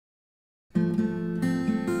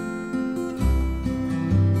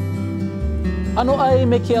ʻAnoʻai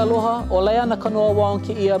me ke aloha o Lāiana Kanoa-Wong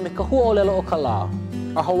kēia me ka huaʻōlelo o ka lā.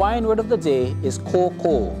 Our Hawaiian word of the day is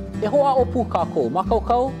kōkō. E hōʻāʻo pu kākou,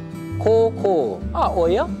 mākaukau, kōkō.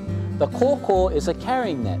 ʻoia. The kōkō is a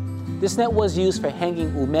carrying net. This net was used for hanging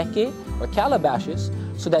ʻumeke or calabashes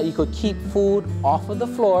so that you could keep food off of the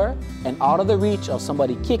floor and out of the reach of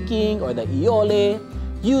somebody kicking or the iole.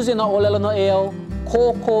 Using the ʻōlelo noʻeau,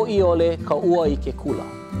 kōkō iole ka ua I ke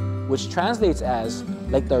kula, which translates as,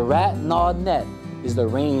 like the rat-gnawed net is the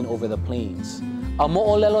rain over the plains. A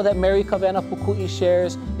ʻōlelo that Mary Kawena Pukui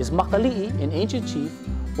shares is Makali'i, an ancient chief,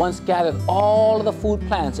 once gathered all of the food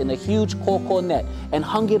plants in a huge kōkō net and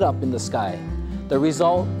hung it up in the sky. The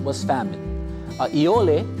result was famine.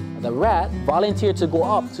 Iole, the rat, volunteered to go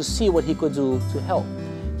up to see what he could do to help.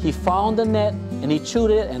 He found the net and he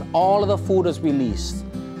chewed it and all of the food was released.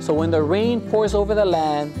 So when the rain pours over the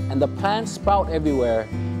land and the plants sprout everywhere,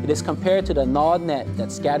 it is compared to the gnawed net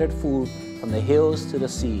that scattered food from the hills to the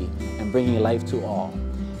sea and bringing life to all.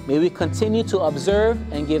 May we continue to observe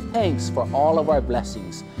and give thanks for all of our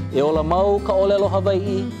blessings. E ola mau ka ʻōlelo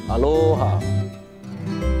Hawai'i, aloha.